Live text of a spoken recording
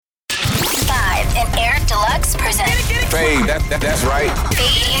Deluxe presents Fade, that's right.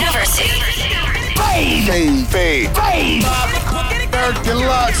 Fade University. Fade. Eric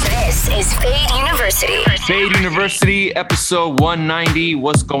Deluxe. This is Fade University. Fade University, episode 190.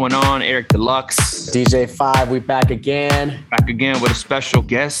 What's going on? Eric Deluxe. DJ 5, we back again. Back again with a special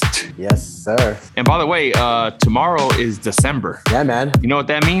guest. Yes, sir. And by the way, tomorrow is December. Yeah, man. You know what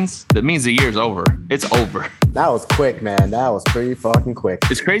that means? That means the year's over. It's over. That was quick, man. That was pretty fucking quick.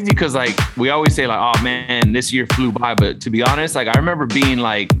 It's crazy because, like, we always say, like, oh, man, this year flew by. But to be honest, like, I remember being,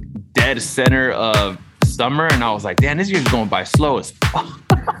 like, dead center of summer. And I was like, damn, this year's going by slow as fuck.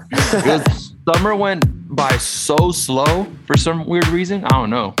 Summer went by so slow for some weird reason. I don't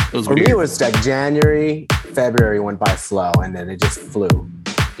know. It was For weird. me, it was like January, February went by slow, and then it just flew.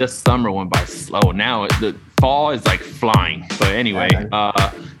 Just summer went by slow. Now the fall is like flying. But anyway,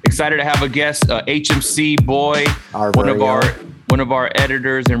 excited to have a guest, HMC boy, one of our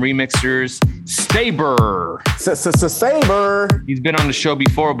editors and remixers, Saber. Saber. He's been on the show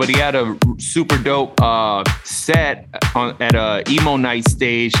before, but he had a super dope set at a emo night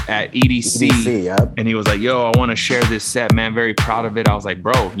stage at EDC. Yep. And he was like, yo, I want to share this set, man. Very proud of it. I was like,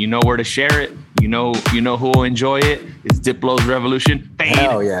 bro, you know where to share it. You know who will enjoy it. It's Diplo's Revolution. Fade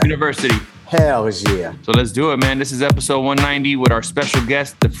University. Hell yeah. So let's do it, man. This is episode 190 with our special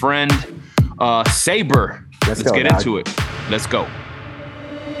guest, the friend, Saber. Let's get into it. Let's go.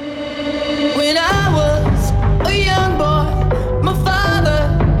 When I was a young boy, my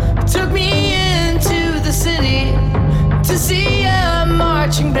father took me into the city to see a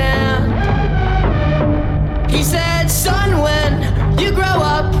marching band. He said, son, when you grow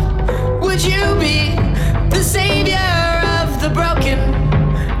up, would you be the savior of the broken,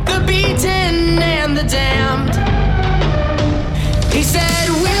 the beaten, and the damned? He said,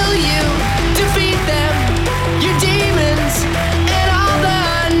 will you defeat them, your demons, and all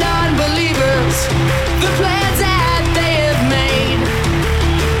the non-believers, the plans that they have made?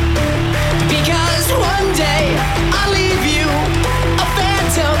 Because one day I'll leave you a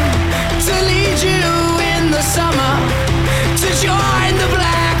phantom to lead you in the summer to join the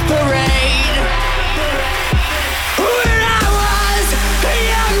Black Parade. When I was a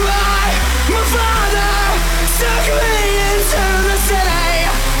young boy, my father took me into the city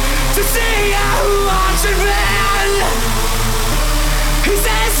to see a marching band. He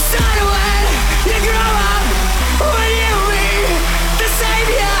says, son, when you grow up, will you be the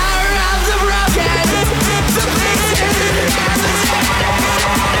savior of the broken, the beaten, and the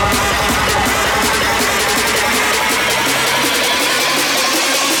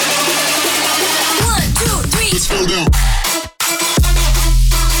One, two, three. Slow down.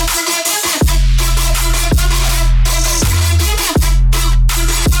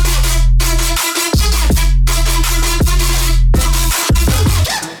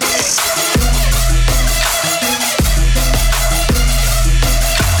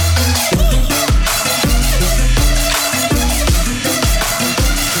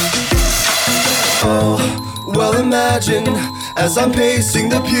 Well, imagine as I'm pacing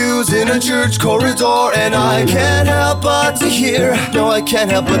the pews in a church corridor, and I can't help but to hear, no, I can't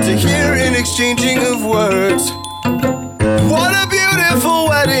help but to hear an exchanging of words. What a beautiful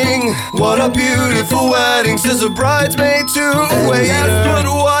wedding, what a beautiful wedding, says a bridesmaid to a waiter. But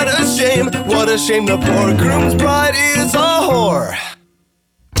what a shame, the poor groom's bride is a whore.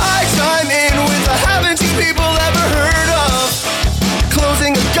 I chime in with a haven't you people ever heard of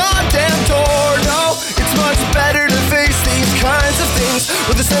closing a goddamn door? No, it's much better to face these kinds of things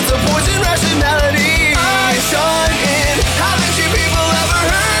with a sense of poison rationality. I chime in, haven't you people ever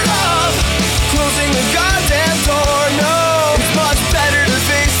heard of closing a goddamn door? No, it's much better to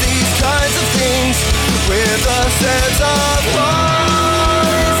face these kinds of things with a sense of poison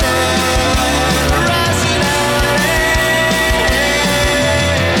rationality.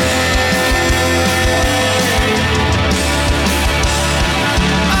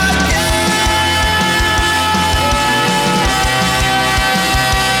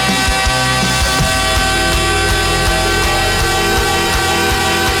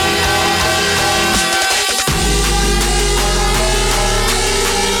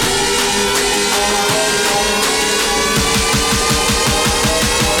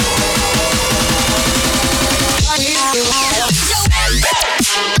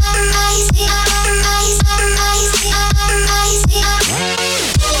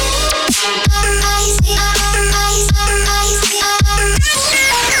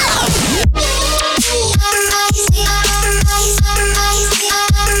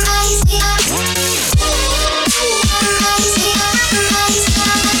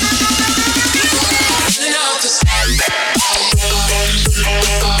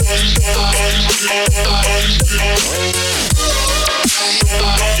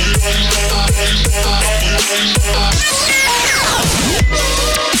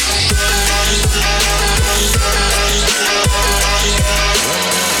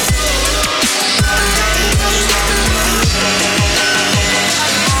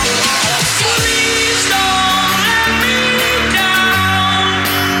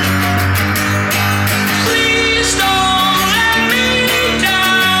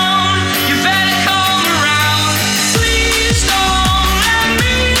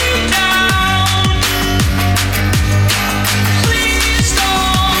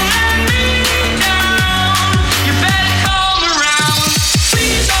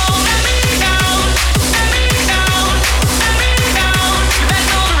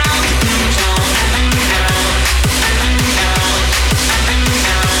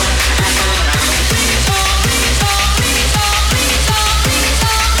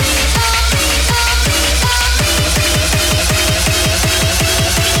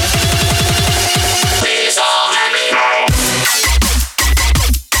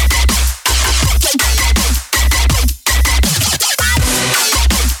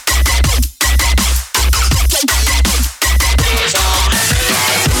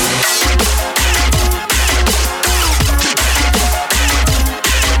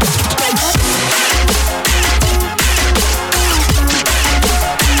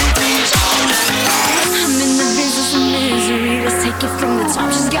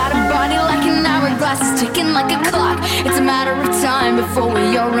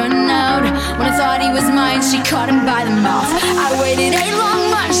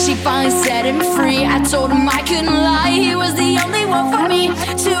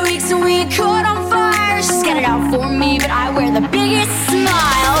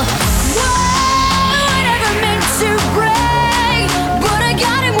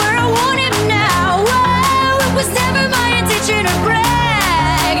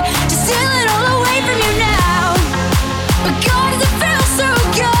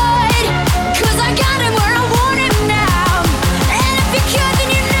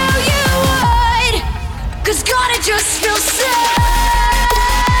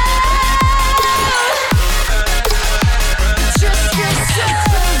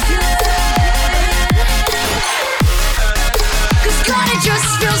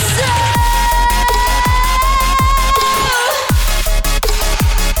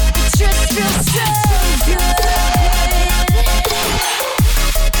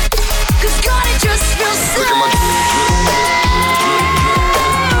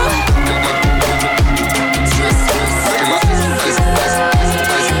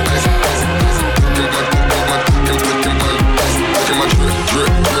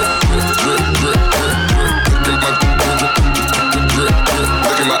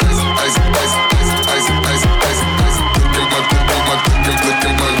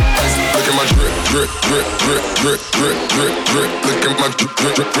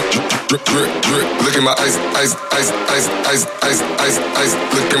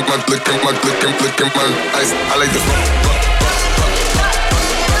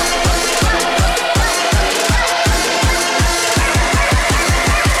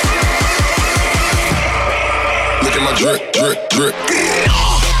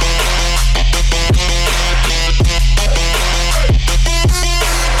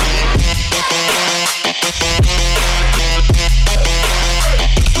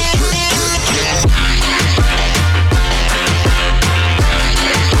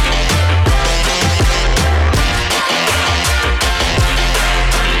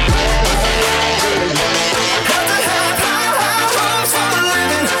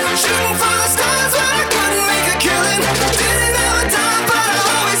 Shooting for the stars, but I couldn't make a killing. Didn't have a dime, but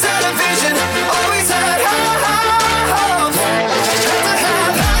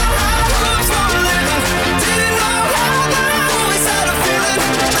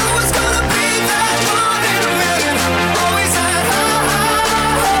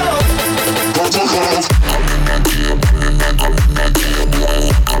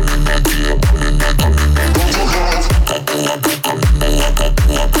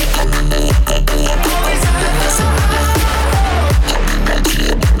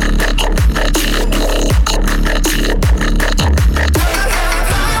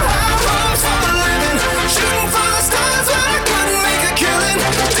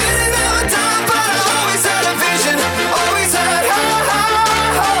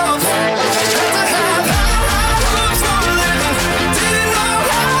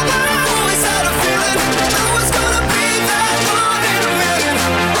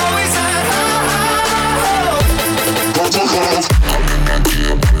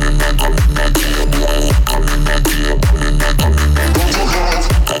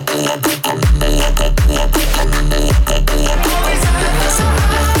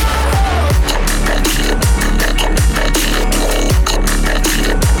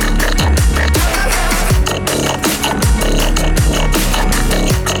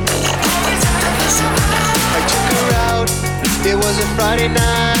Friday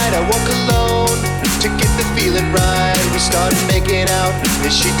night, I woke alone to get the feeling right. We started making out, and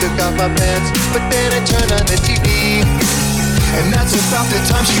she took off my pants, but then I turned on the TV, and that's about the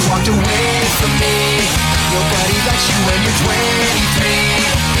time she walked away from me. Nobody likes you when you're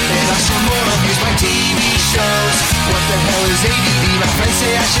 23, and I still more abuse my TV shows. What the hell is ADD? My friends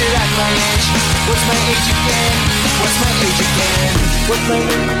say I should act my age. What's my age again? What's my age again? What's my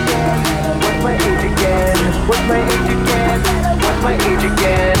age again? What's my age again? What's my age again? What's my age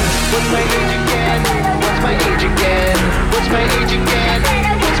again? What's my age again? What's my age again? What's my age again?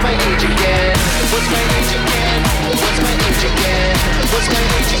 What's my age again? What's my age again? What's my age again? What's my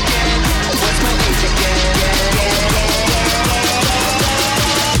age again? What's my age again?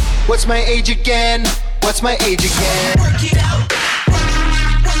 What's my age again? What's my age again? Work it out. Work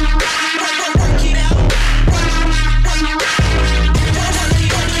it out.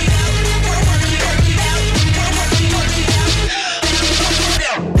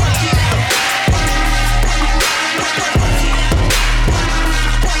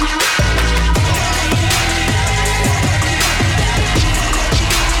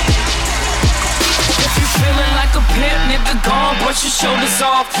 Nigga, gone, brush your shoulders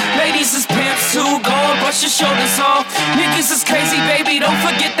off. Ladies is pimps too, gone, brush your shoulders off. Niggas is crazy, baby, don't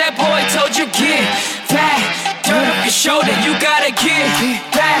forget that boy told you get that. Dirt up your shoulder, you gotta get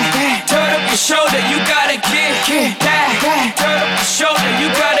that. Dirt up your shoulder, you gotta get that. Dirt up your shoulder, you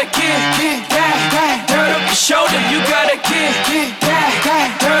gotta get that. Dirt up your shoulder, you gotta get that.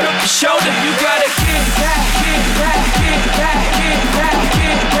 Dirt up your shoulder, you gotta get that. Get that, get that, get that,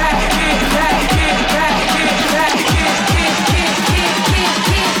 get that, get that, get that, get that, get.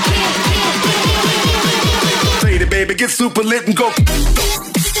 Lady, baby, get super lit and go.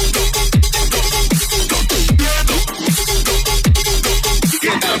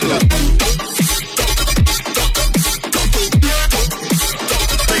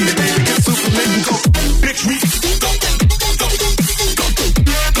 Lady, baby, get super lit and go. Bitch, we.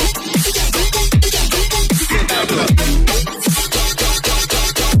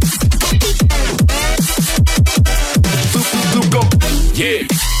 Super, go. Yeah.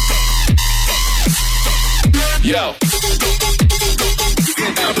 Yo.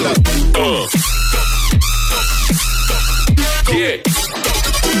 Yeah.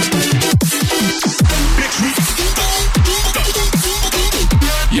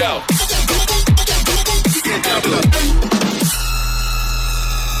 Yo.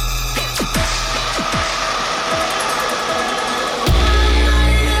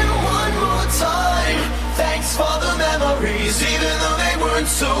 One more time. Thanks for the memories, even though they weren't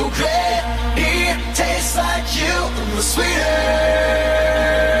so great. It tastes like you, the sweeter.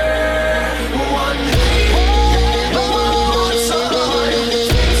 One more time.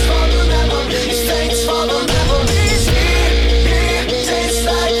 Thanks for the memories, thanks for the memories. It tastes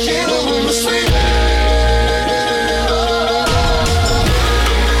like you, the sweeter.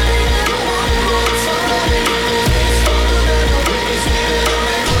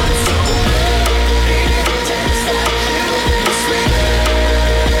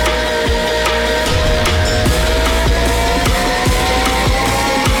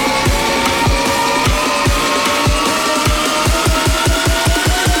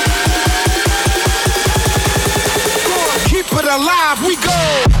 Alive, we go.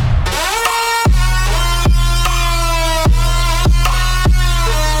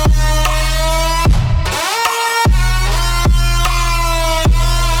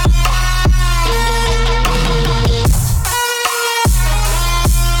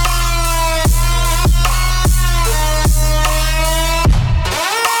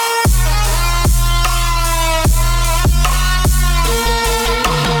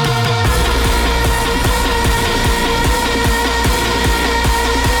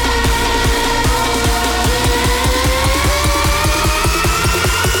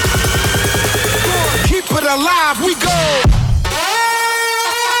 Alive, we go.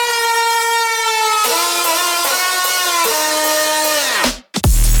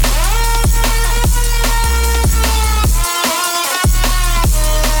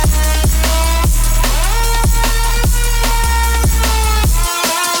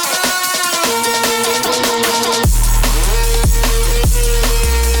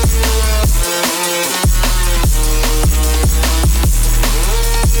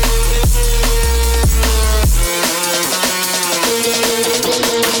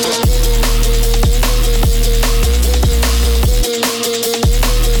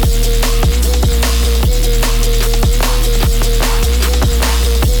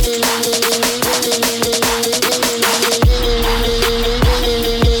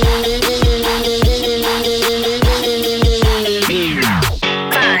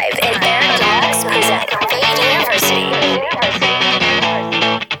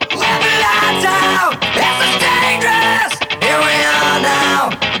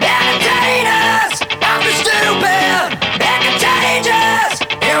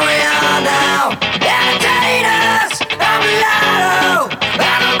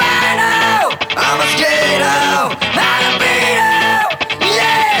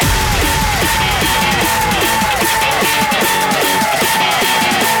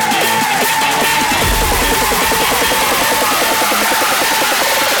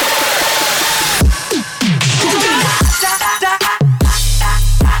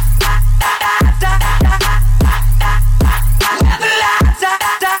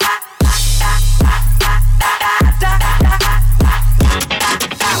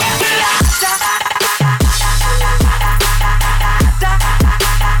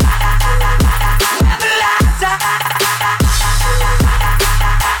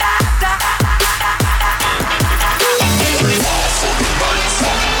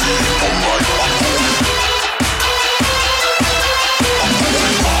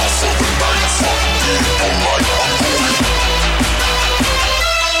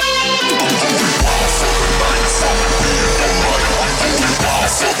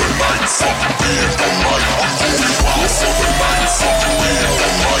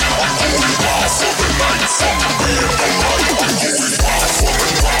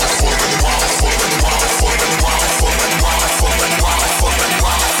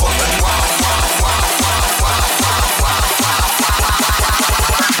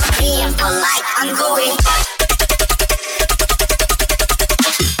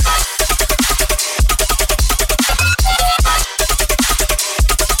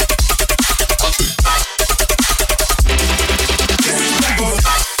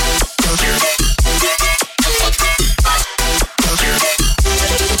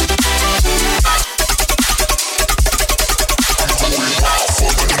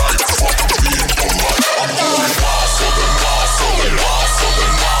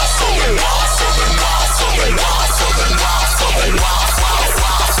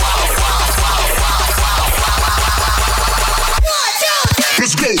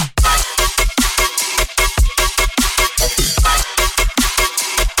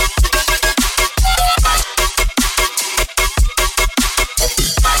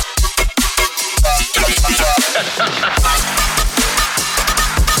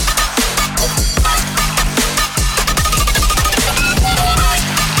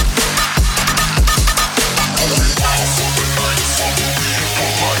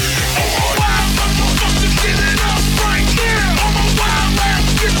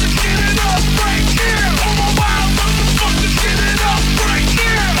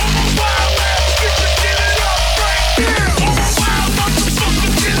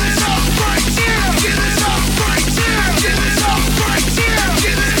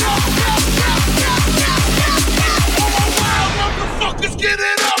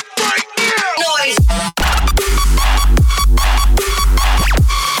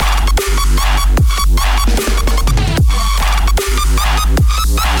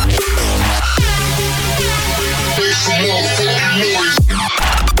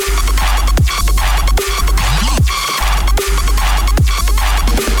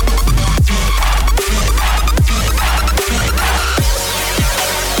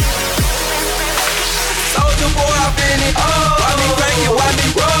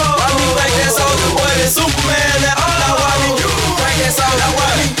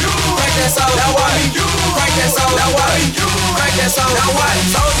 that song. Now what? Crank that song. Now what? Crank that song. Now what?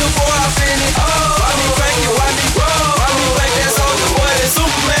 Soulja Boy, I'm finished. Why me crank it? Why me roll? Why me crank that Soulja Boy? That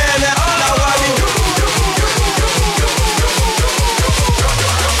Superman now. Now why me?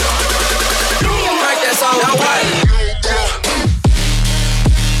 Crank that song. Now what?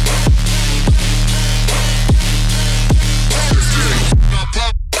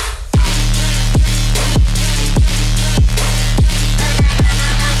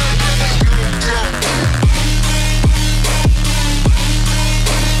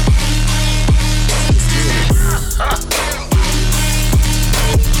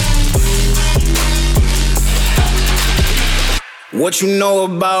 What you know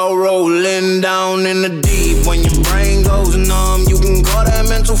about rolling down in the deep? When your brain goes numb, you can call that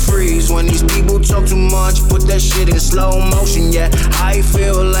mental freeze. When these people talk too much, put that shit in slow motion. Yeah, I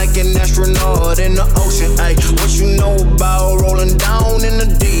feel like an astronaut in the ocean. Ay, what you know about rolling down in the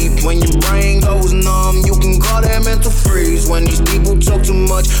deep? When your brain goes numb, you can call that mental freeze. When these people talk too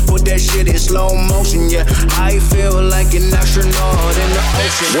much, put that shit in slow motion. Yeah, I feel like an astronaut in the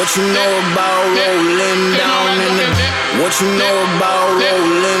ocean. What you know about rolling down in the deep? What you know about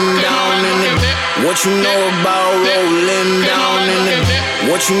rolling down in the deep? What you know about rolling down in the deep?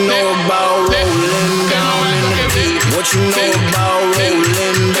 What you know about rolling down in the deep? What you know about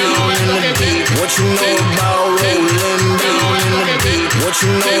rolling down in the deep? What you know about rolling down in the deep? What you know about rolling down in the deep? What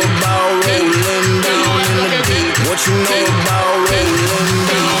you know about rolling down in the deep? What you know about rolling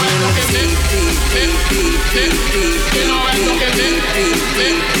down in the deep?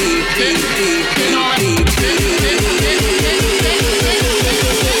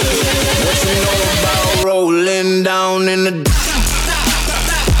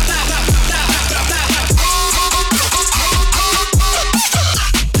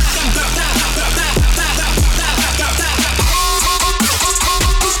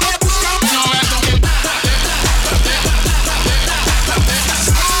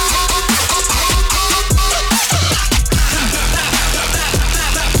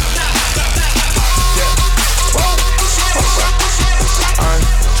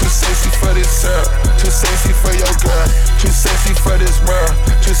 Too sexy for your girl, too sexy for this world,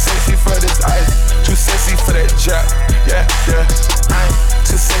 too sexy for this ice, too sexy for that drop. Yeah, yeah. I'm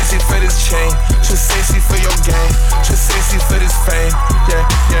too sexy for this chain, too sexy for your game, too sexy for this fame. Yeah,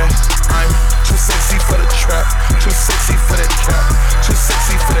 yeah. I'm too sexy for the trap, too sexy for that cap, too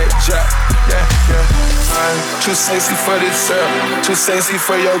sexy for that drop. Yeah, yeah. I'm too sexy for this too sexy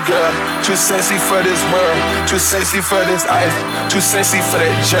for your girl, too sexy for this world, too sexy for this ice, too sexy for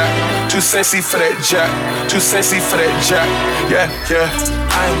that jack, too sexy for that jack, too sexy for that jack. Yeah, yeah.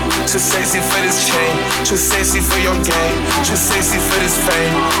 I'm too sexy for this chain, too sexy for your game, too sexy for this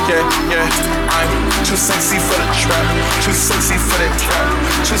fame. Yeah, yeah. I'm too sexy for the trap, too sexy for that cap,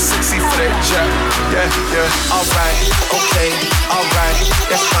 too sexy for that jack. Yeah, yeah. Alright, okay, alright,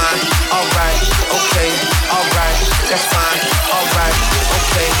 that's fine. Alright, okay, alright, that's fine. Alright,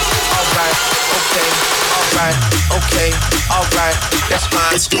 okay, alright, okay, alright, okay, alright, that's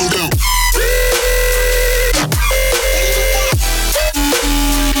fine. Let's go down.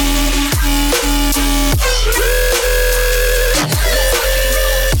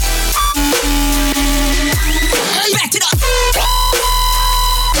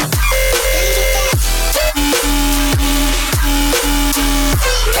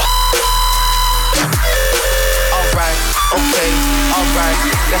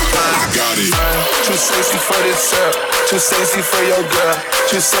 That's fine. I got it. Too sexy for this too sexy for your girl,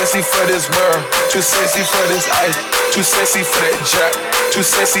 too sexy for this world, too sexy for this ice, too sexy for that jack, too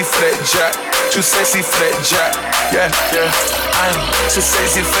sexy for that jack, too sexy for that jack. Yeah, yeah. I'm too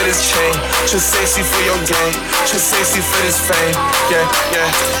sexy for this chain, too sexy for your game, too sexy for this fame. Yeah, yeah.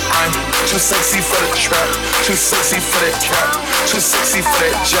 I'm too sexy for the trap, too sexy for that cap, too sexy for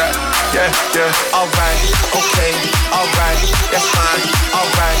that jack. Yeah, yeah. Alright, okay, alright, that's fine.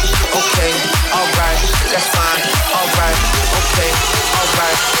 Alright, okay, alright, that's fine. Alright, okay,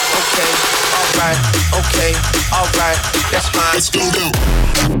 alright, okay, alright, okay, alright, that's fine. Let's go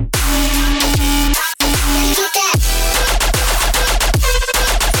down.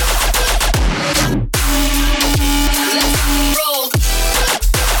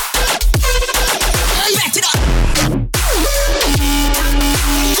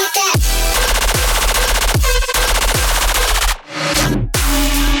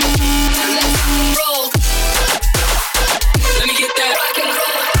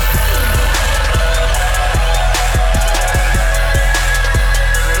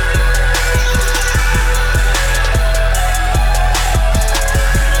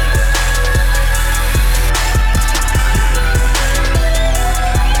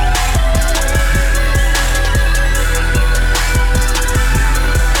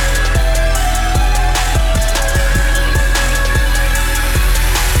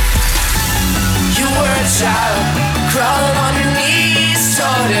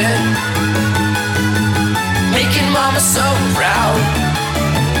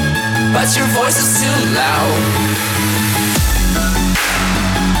 but your voice is too loud.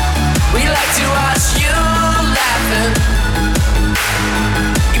 We like to watch you laughing.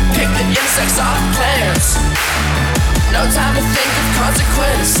 You pick the insects off plants. No time to think of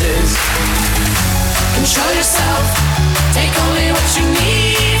consequences. Control yourself. Take only what you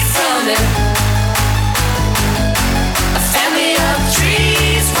need from it. A family of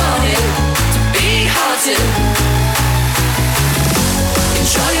trees wanted to be haunted.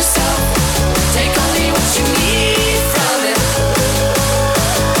 Control yourself. Take only what you need from it.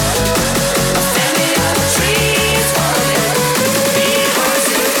 A family of trees wanted to be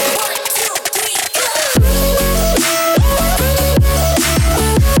haunted.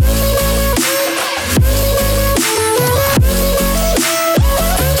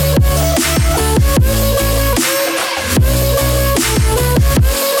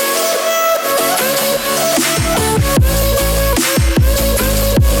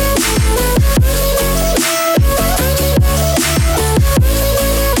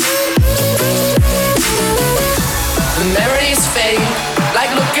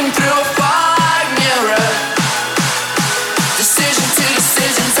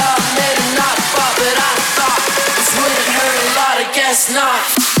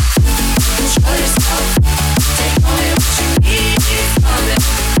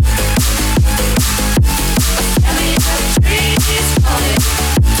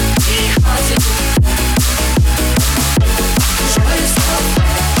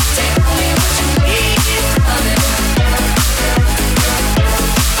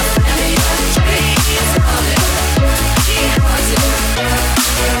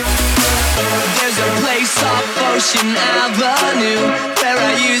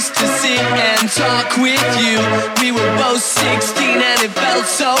 16 and it felt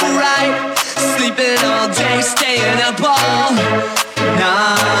so right. Sleeping all day, staying up all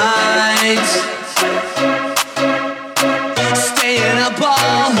night. Staying up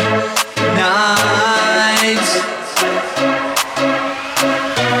all night.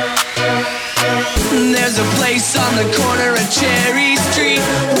 There's a place on the corner of Cherry Street.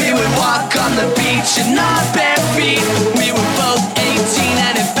 We would walk on the beach and not bare feet. We were both 18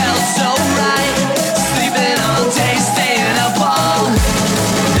 and it felt so right. Sleeping all day, staying up all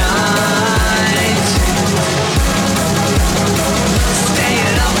night.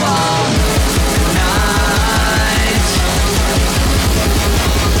 Staying up all night.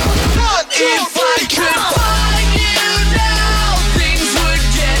 If I could find you now, things would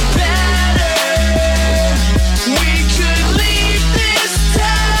get better. We could leave this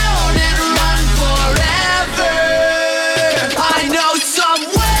town and run forever.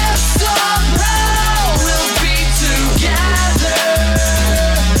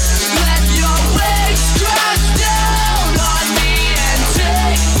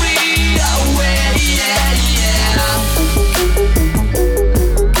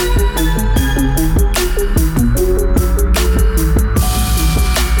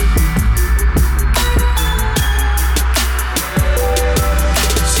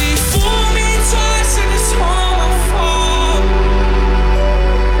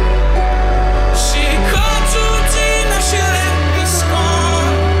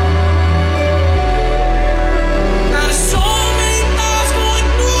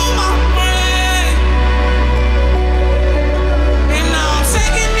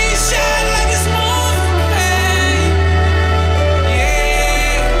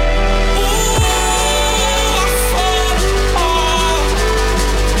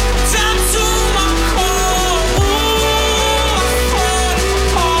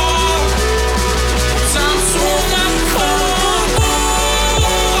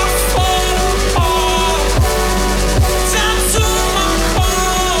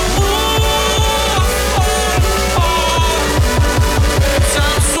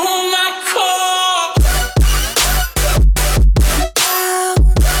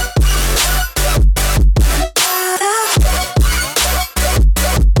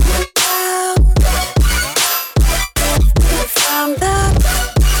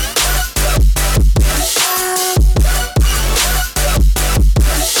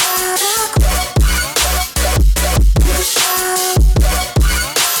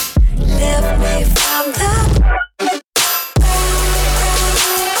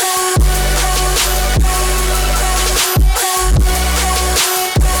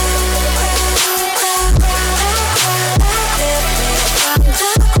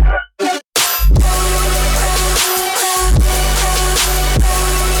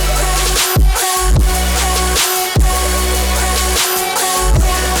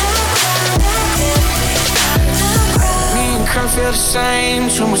 shame.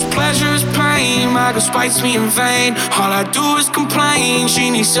 Too much pleasure is pain. My girl spites me in vain. All I do is complain. She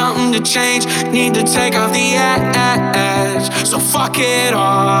needs something to change. Need to take off the edge. So fuck it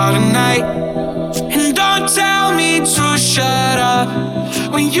all tonight. And don't tell me to shut up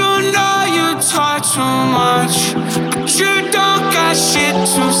when you know you talk too much, but you don't got shit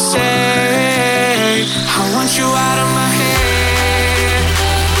to say. I want you out of my head.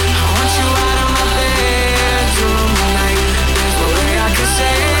 I want you out of my bedroom tonight. There's no way I can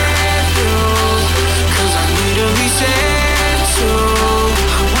save you, 'cause I need to be saved too.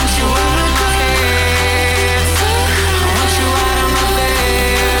 I want you out of my head. I want you out of my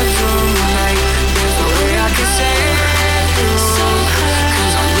bedroom tonight. There's no way I can save you,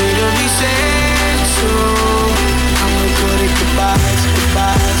 'cause I need to be saved too. I'm no good at goodbyes,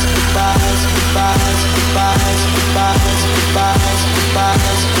 goodbyes, goodbyes, goodbyes, goodbyes, goodbyes, goodbyes, goodbyes,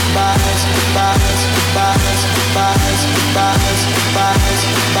 goodbyes, goodbyes, goodbyes, goodbyes, goodbyes,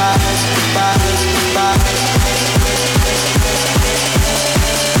 goodbyes, goodbyes, goodbyes,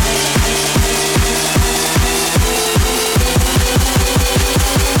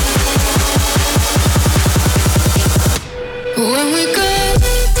 when we go.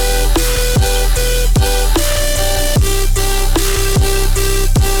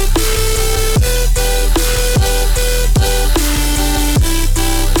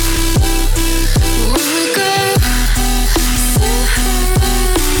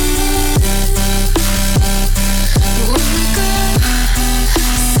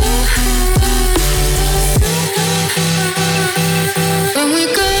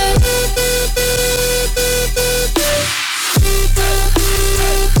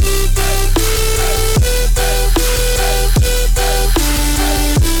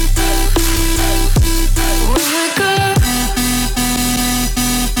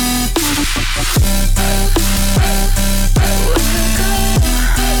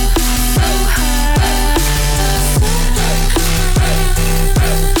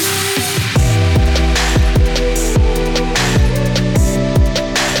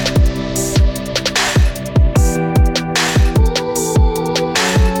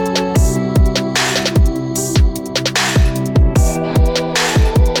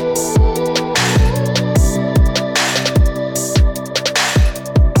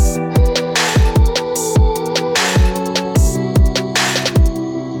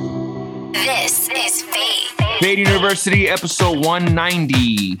 Fade University, episode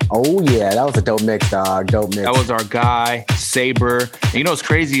 190. Oh yeah, that was a dope mix, dog. Dope mix. That was our guy, Saber. And you know what's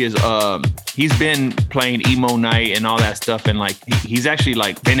crazy is he's been playing emo night and all that stuff, and like he's actually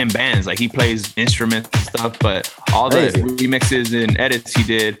like been in bands. Like he plays instruments and stuff, but all the remixes and edits he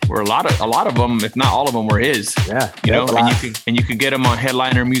did were a lot of them, if not all of them, were his. Yeah, you know, and you can get him on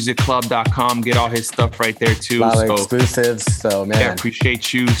headlinermusicclub.com. Get all his stuff right there too. A lot of exclusives. So man, yeah,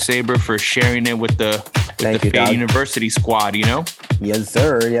 appreciate you, Saber, for sharing it with the Fade University squad. You know. Yes,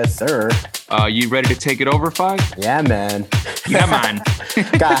 sir. Yes, sir. You ready to take it over, Fog? Yeah, man. Yeah, man.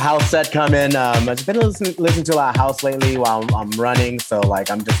 Got a house set coming. I've been listening to a lot of house lately while I'm running, so like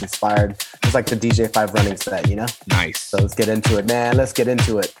I'm just inspired. It's like the DJ5 running set, you know? Nice. So let's get into it, man. Let's get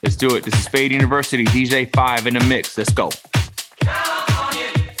into it. Let's do it. This is Fade University, DJ5 in the mix. Let's go.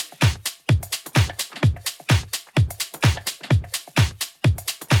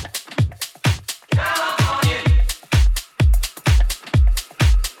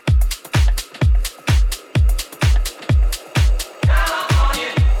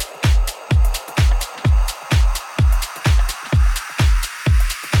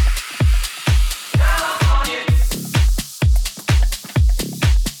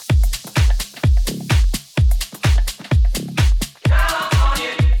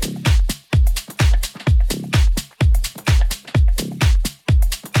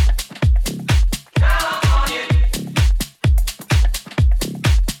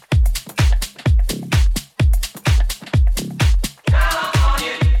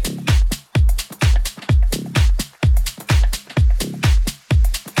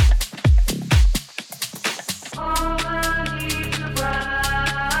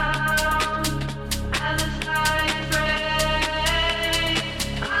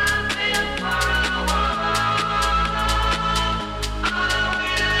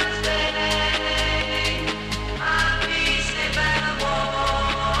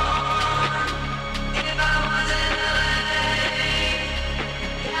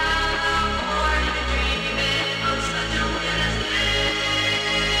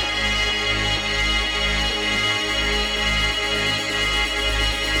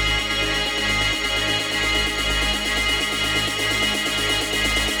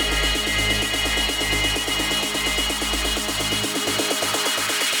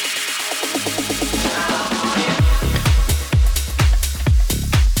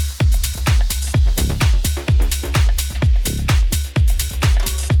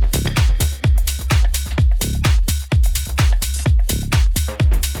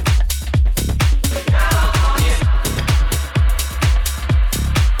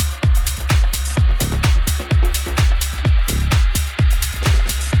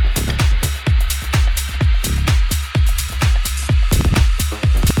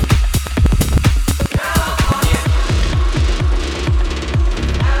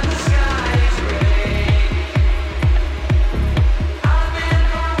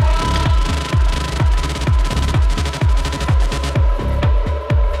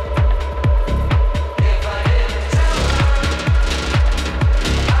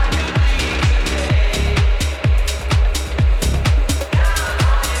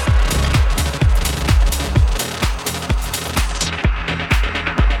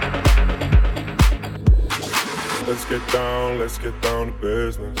 let's get down to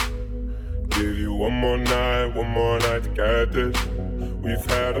business. Give you one more night to get this. We've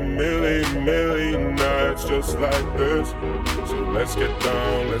had a million nights just like this. So let's get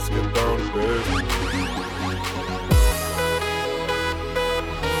down to business.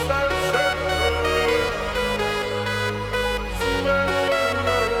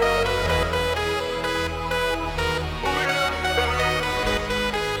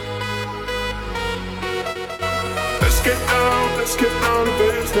 Let's get down to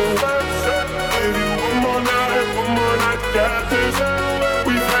business. Give you one more night to get this.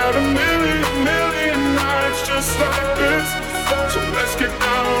 We've had a million nights just like this. So let's get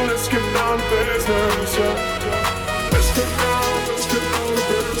down to business. Let's get down to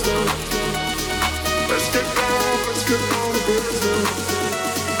business. Let's get down to business.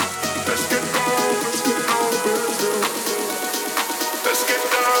 Let's get down to business. Let's get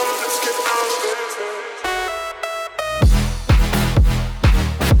down to business.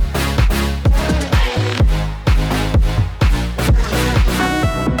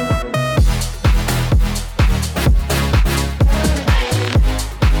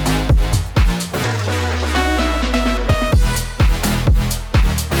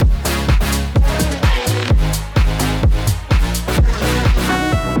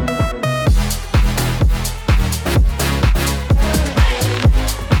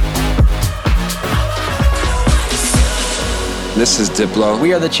 This is Diplo.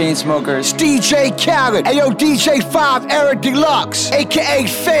 We are the Chainsmokers. DJ Khaled. Ayo, DJ 5, Eric Deluxe, aka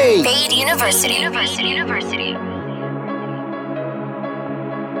Fade. Fade University.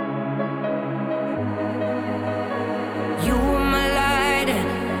 You were my light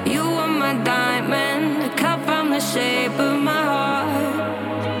and you were my diamond, cut from the shape of my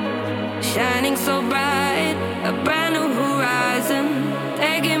heart, shining so bright, a brand new horizon,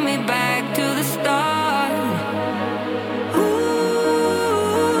 taking me back to the start.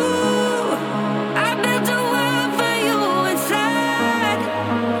 She gon' pop that. She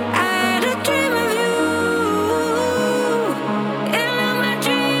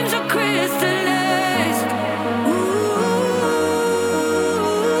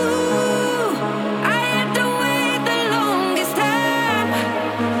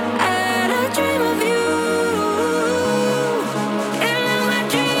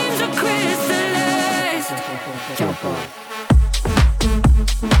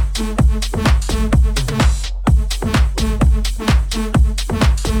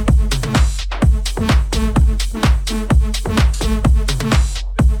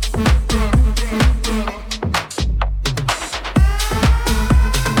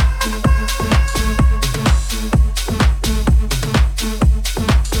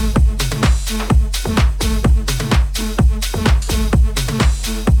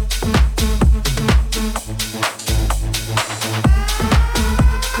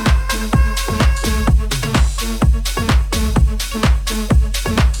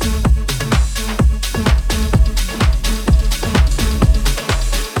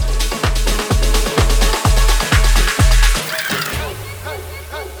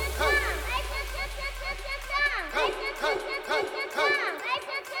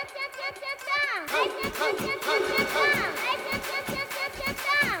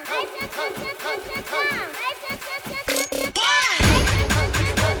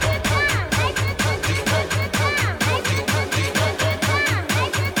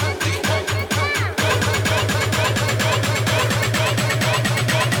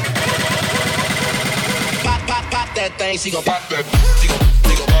gon' pop that. She gon' pop. She gon' pop that. She gon' pop. She gon' pop that. She gon' pop. She gon' pop that. Pop that thing. She gon' pop that. She gon' pop that. She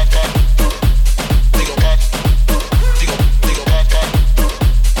gon' pop. She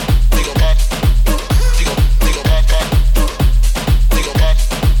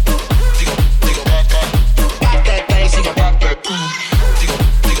gon' pop that. She gon' pop. She gon' pop that. She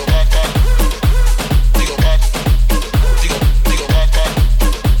gon' pop. She gon' pop that.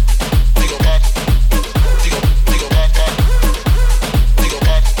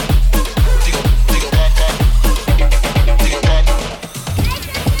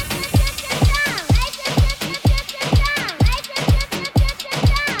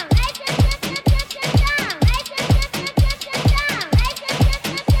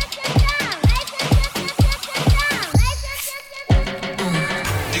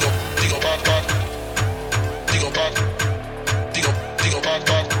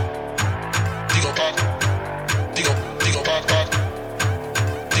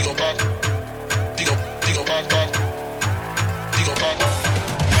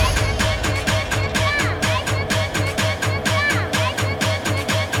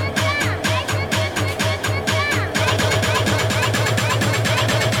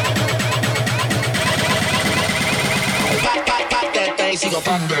 was a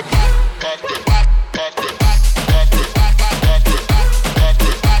bang that.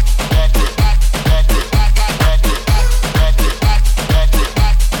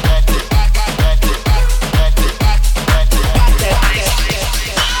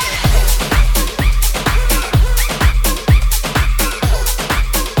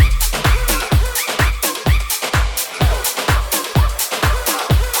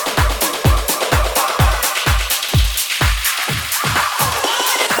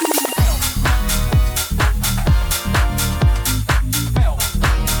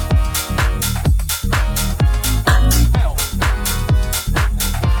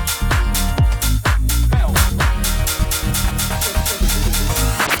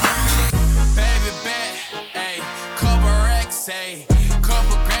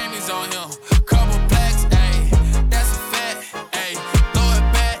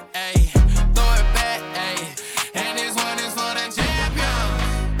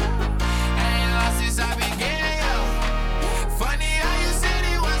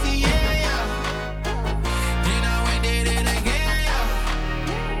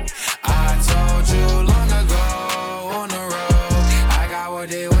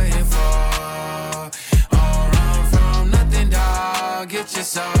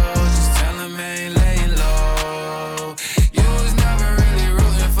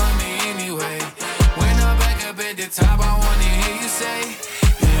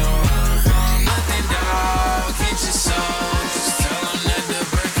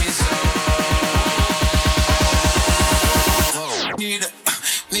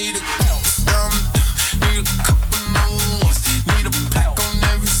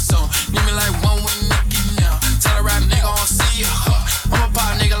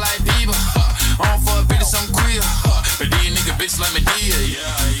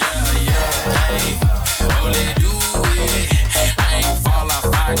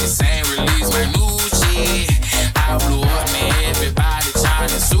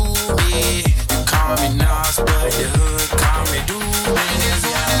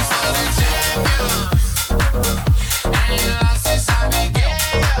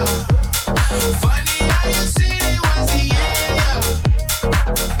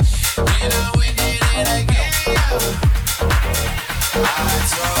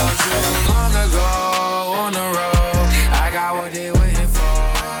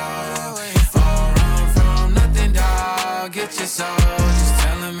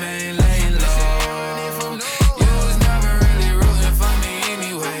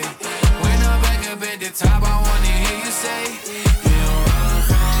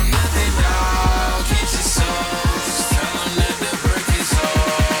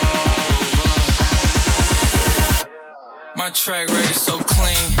 Track record so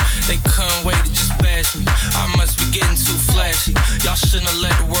clean, they couldn't wait to just bash me. I must be getting too flashy. Y'all shouldn't have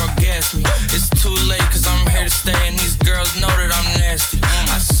let the world gas me. It's too late cause I'm here to stay and these girls know that I'm nasty.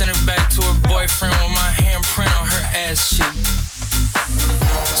 I sent her back to her boyfriend with my handprint on her ass cheek.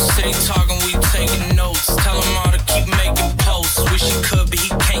 City talking, we taking notes. Tell him all to keep making posts. Wish he could but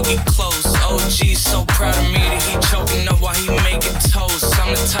he can't get close. OG so proud of me that he choking up while he making toast. I'm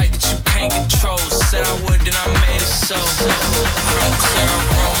the type that you can't control. Said I would, then I made it so. I don't clear up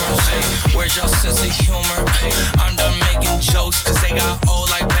rumors. Where's your sense of humor? I'm done making jokes cause they got old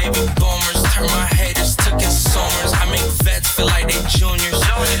like baby boomers. Turn my haters to consumers. I make vets feel like they juniors.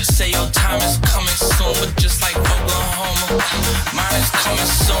 Say your time is coming soon, but just like Oklahoma, mine is coming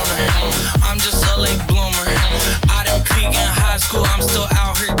sooner. I'm just a late bloomer. I didn't peak in high school, I'm still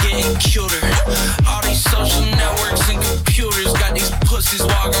out here getting cuter. All these social networks and computers got these pussies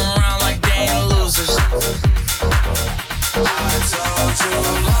walking around like they ain't losers. I told you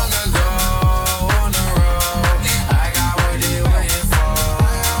long ago on the road, I got what they waiting for.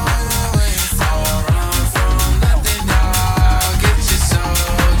 Don't run from nothing, dog. Get your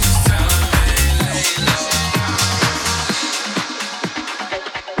soul, just tell them ain't lay low.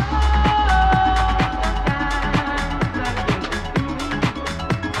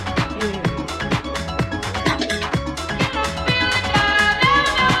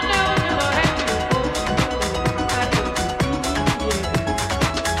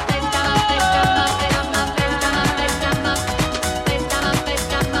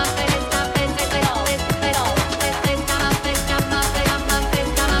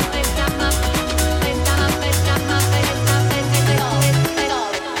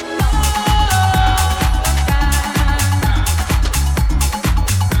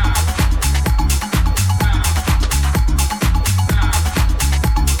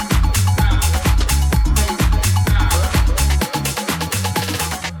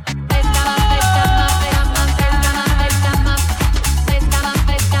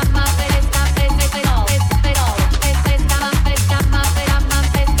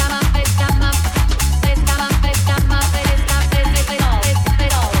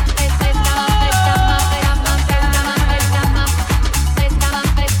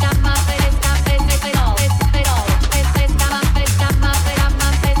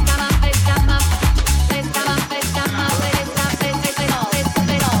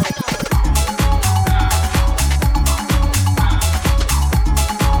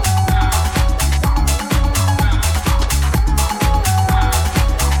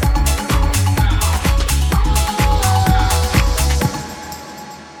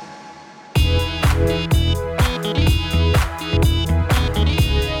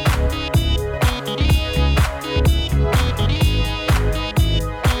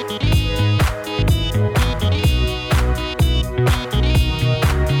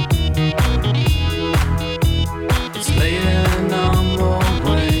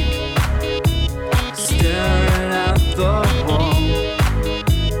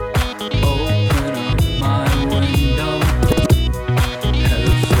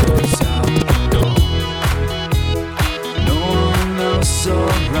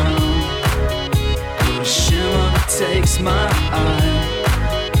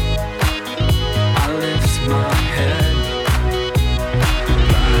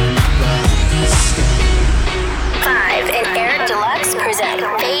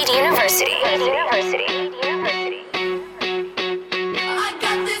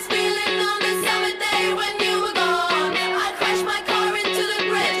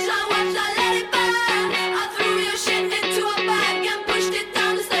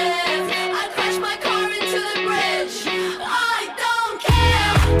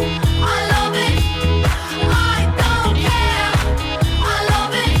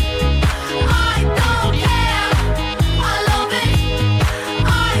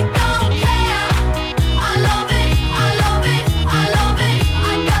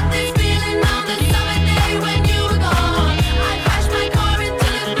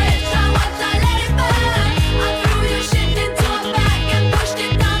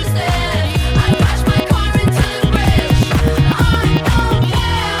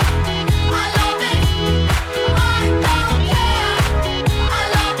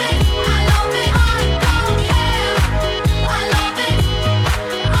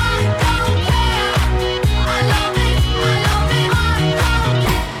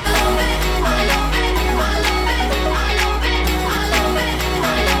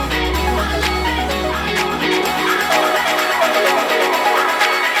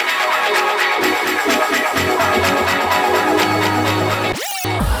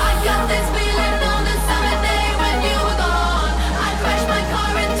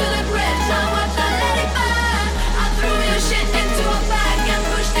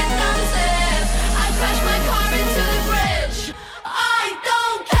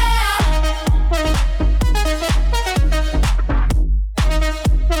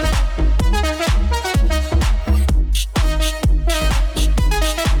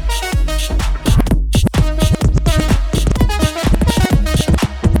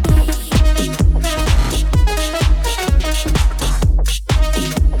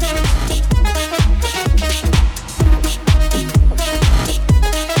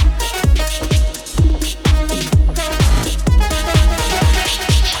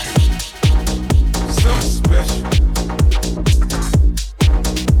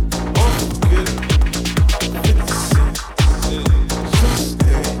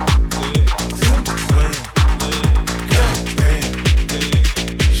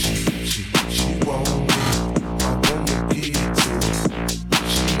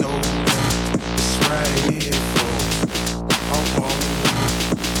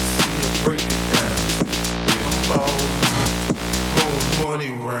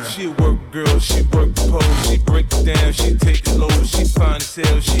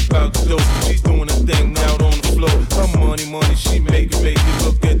 but she bout to go. She's doing her thing out on the floor. Her money, she make it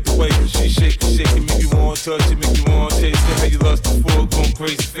look at the way she shake it, make you want to touch it, make you want to taste it. How you lost the before, going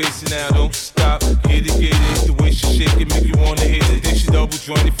crazy, face it now, don't stop. Get it, the way she shake it, make you want to hit it. Then she double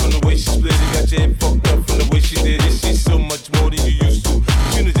jointed from the way she split it, got your head fucked up from the way she did it. She's so much more than you used to.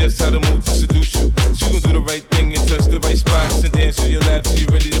 She knows just how to move to seduce you. She gon' do the right thing and touch the right spots and dance on your lap till you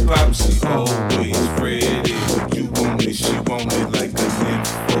ready to pop. She always ready. You want it, she want it like an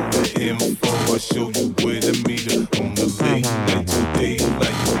info. I show you where to meet her on the late night today.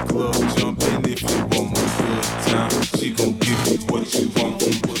 Like a club jumping if you want a good time. She gon' give you what you want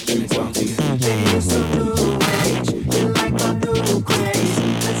and what you want. You're so new age, you like my new craze.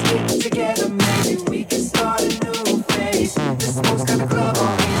 Let's get together, maybe we can start a new phase. This smoke's got the club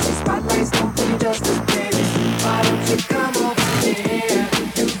on easy, spotlights don't do you justice, baby. Why don't you come over here?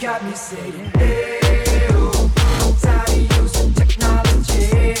 You got me saying, hey, oh, I'm tired of using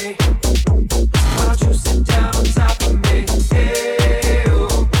technology. Why don't you sit down on top of me? Hey,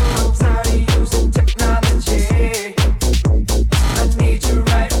 oh, I'm tired of using technology. I need you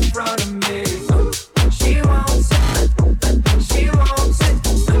right in front of me. She wants it, she wants it,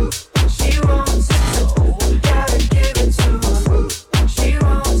 she wants it, so gotta give it to her. She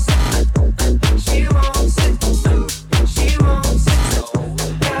wants it, she wants it, she wants it, so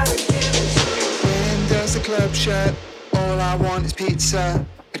gotta give it to her. When does the club shut? All I want is pizza.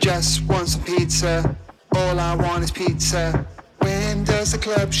 I just want some pizza. All I want is pizza. When does the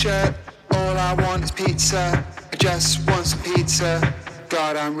club shut? All I want is pizza. I just want some pizza.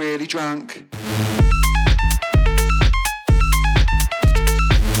 God, I'm really drunk.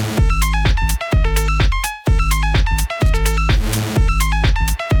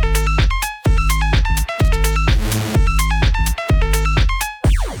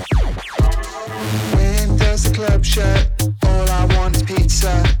 When does the club shut? All I want is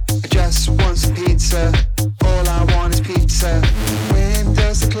pizza. I just want some pizza. All I want is pizza. When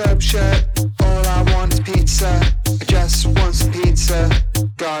does the club shut? All I want is pizza. I just want some pizza.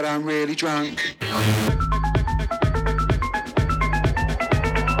 God, I'm really drunk.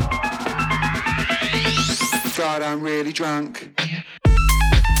 God, I'm really drunk.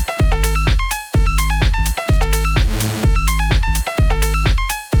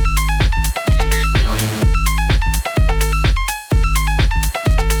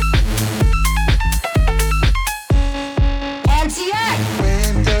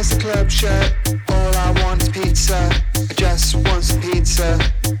 When does the club shut? All I want is pizza. I just want some pizza.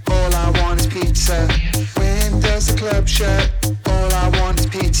 All I want is pizza. When does the club shut? All I want is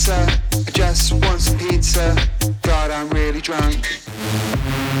pizza. I just want some pizza. God, I'm really drunk.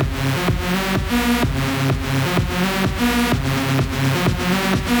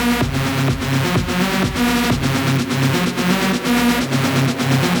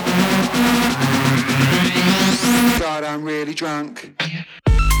 God, I'm really drunk.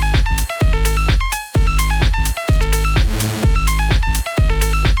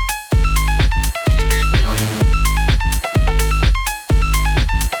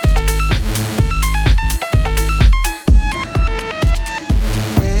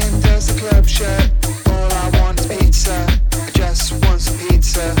 When does the club shut? All I want is pizza. I just want some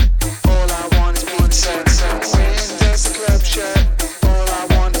pizza. All I want is pizza. When does the club shut? All I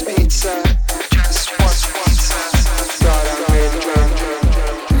want is pizza. I just want some pizza. God, I'm really drunk.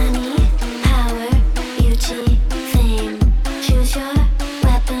 Money, power, beauty, fame. Choose your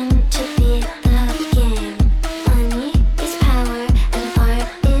weapon to beat the game. Money is power, and art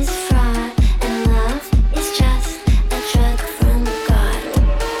is fraud, and love is just a drug from God.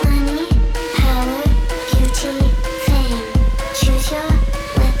 Money, power, beauty, fame. Choose your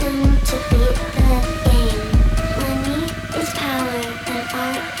weapon to beat the game. Money is power, and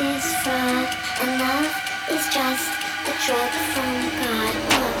art is fraud, and love is just a drug from God.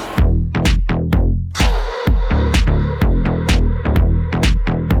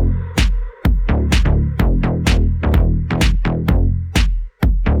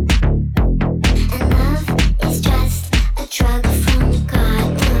 And love is just a drug from God.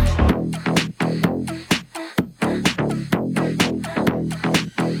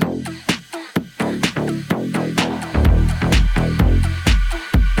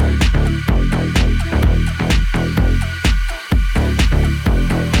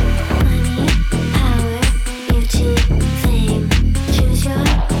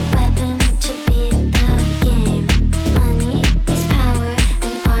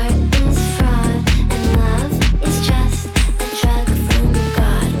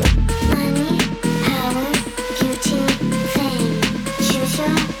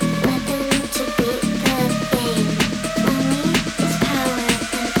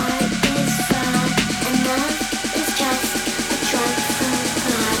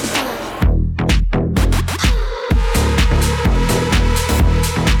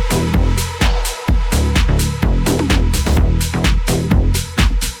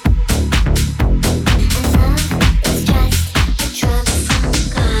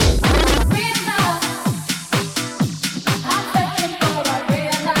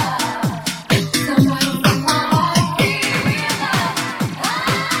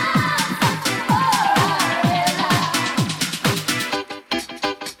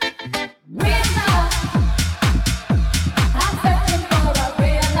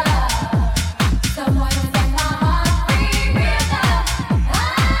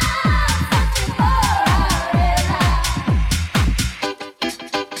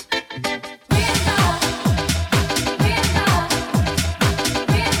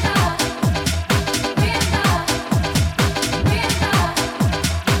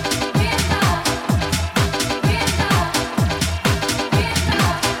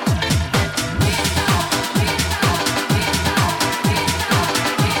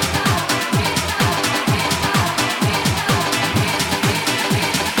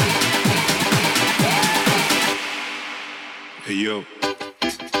 Hey yo.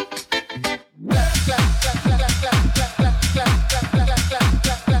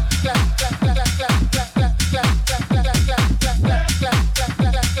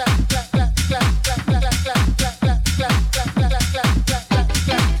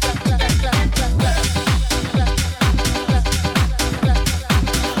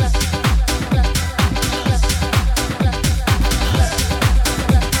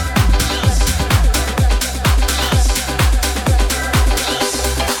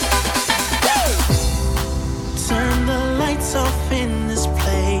 Turn the lights off in this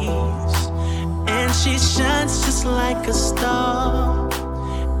place, and she shines just like a star.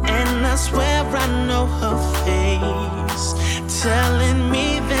 And I swear I know her face, telling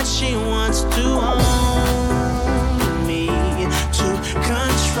me that she wants to own me, to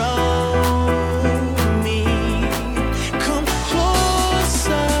control me. Come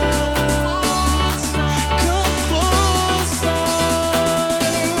closer, come closer.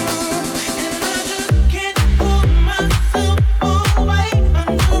 And I just can't pull myself away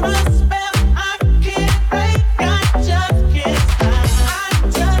under a spell I can't break. I just can't stop. I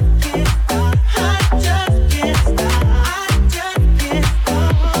just can't stop. I just can't stop. I just can't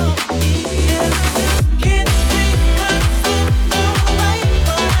stop. And I just can't take myself away,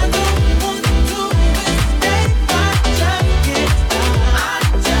 but I don't want to escape. I just can't stop. I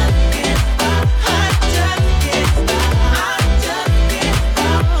just can't stop. I just can't stop. I just can't stop.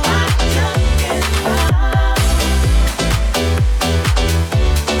 I just can't stop.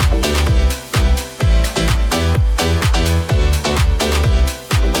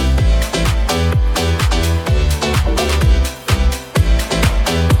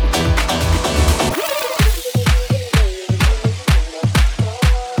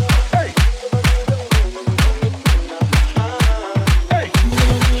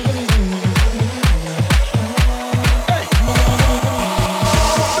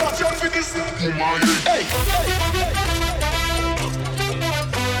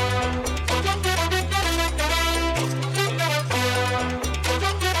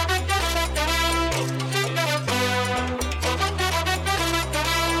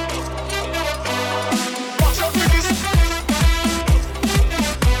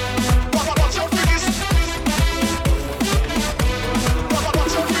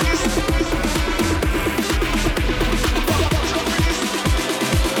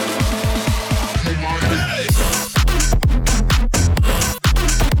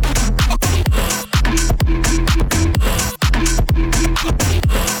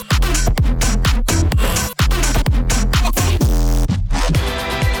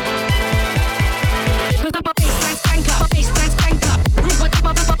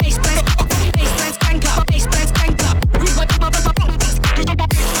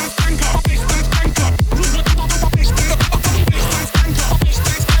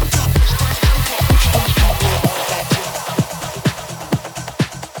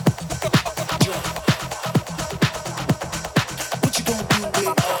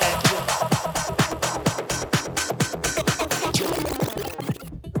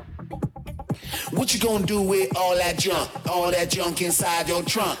 What you gonna do with all that junk inside your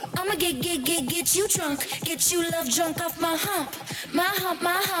trunk? I'ma get you drunk, get you love drunk off my hump, my hump,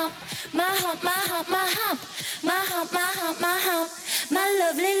 my hump, my hump, my hump, my hump, my hump, my hump, my hump, my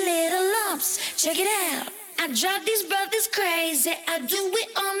lovely little lumps. Check it out. I drive these brothers crazy. I do it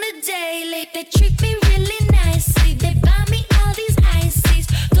on the daily. They treat me really nicely. They buy me all these ices,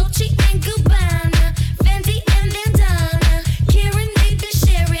 Dolce and Gabbana, Fendi and Bandana. Karen, they been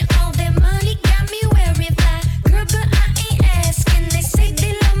sharing all their money, got me wearing fly. Girl, but I ain't asking. They say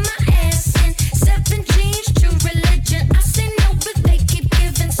they love my ass and 7 jeans, true religion. I say no, but they keep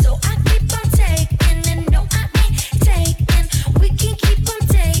giving, so I keep on taking. And no, I ain't taking. We can keep on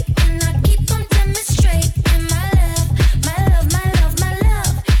dating. I keep on demonstrating my love, my love, my love, my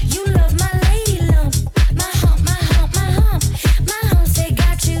love. You love my lady lump,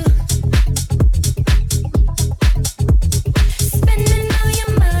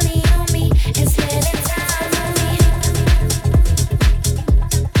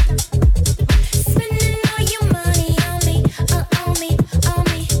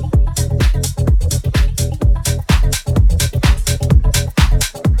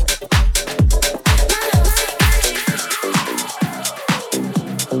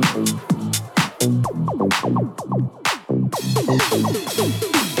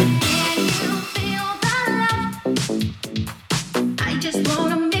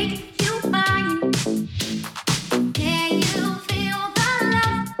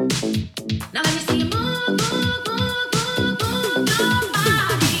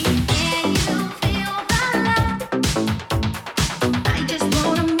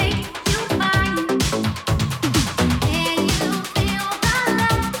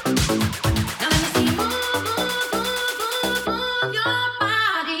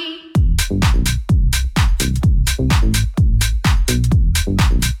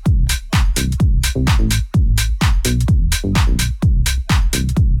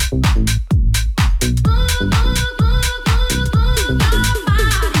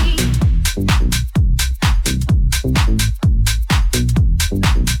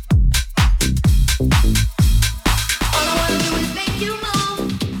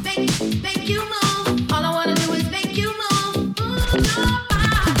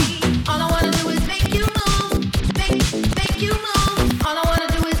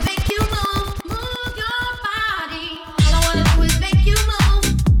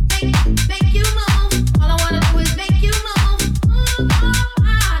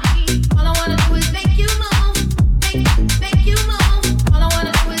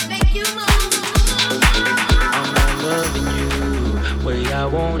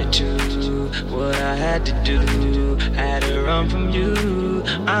 you.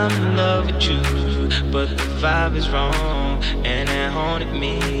 I'm in love with you, but the vibe is wrong, and it haunted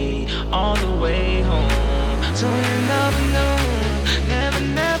me all the way home. So you never know,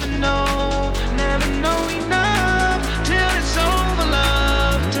 never know, never know enough till it's over,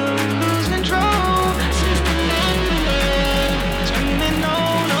 love, till we lose control. Screaming no.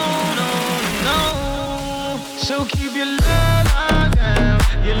 So keep your love locked down,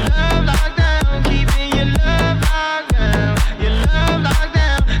 your love locked down, keeping your love locked down, your love locked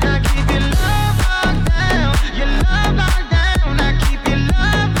down. Now keep your love locked down, your love locked down. Now keep your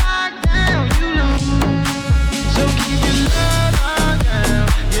love locked down, you know. So keep your love locked down,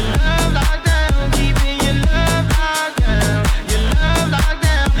 your love locked down, keeping your love locked down, your love locked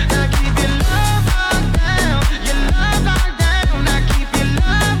down. Now keep your love locked down, your love locked down. Now keep your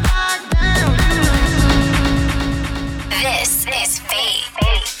love locked down, you know. This is Fade.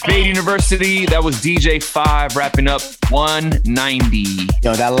 Fade University, that was DJ 5 wrapping up 190.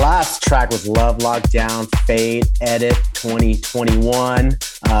 Yo, that last track was Love Lockdown, Fade, Edit 2021.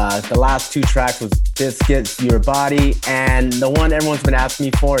 The last two tracks was Biscuits, Your Body, and the one everyone's been asking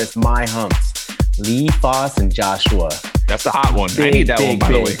me for is My Humps. Lee Foss and Joshua. That's the hot one. I need that one,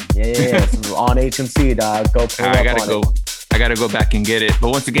 by the way. Yeah. This is on HMC, dog. Go pull up on it. I gotta go back and get it. But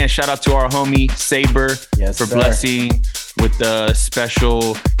once again, shout out to our homie Saber for blessing with the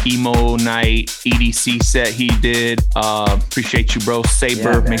special emo night EDC set he did. Appreciate you, bro.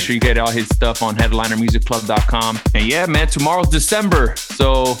 Saber. Yeah, make sure you get all his stuff on headlinermusicclub.com. And yeah, man, tomorrow's December.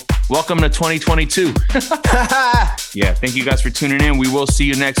 So welcome to 2022. Yeah, thank you guys for tuning in. We will see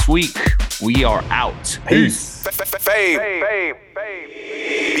you next week. We are out. Peace. Fade.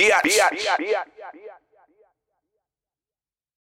 Biatch.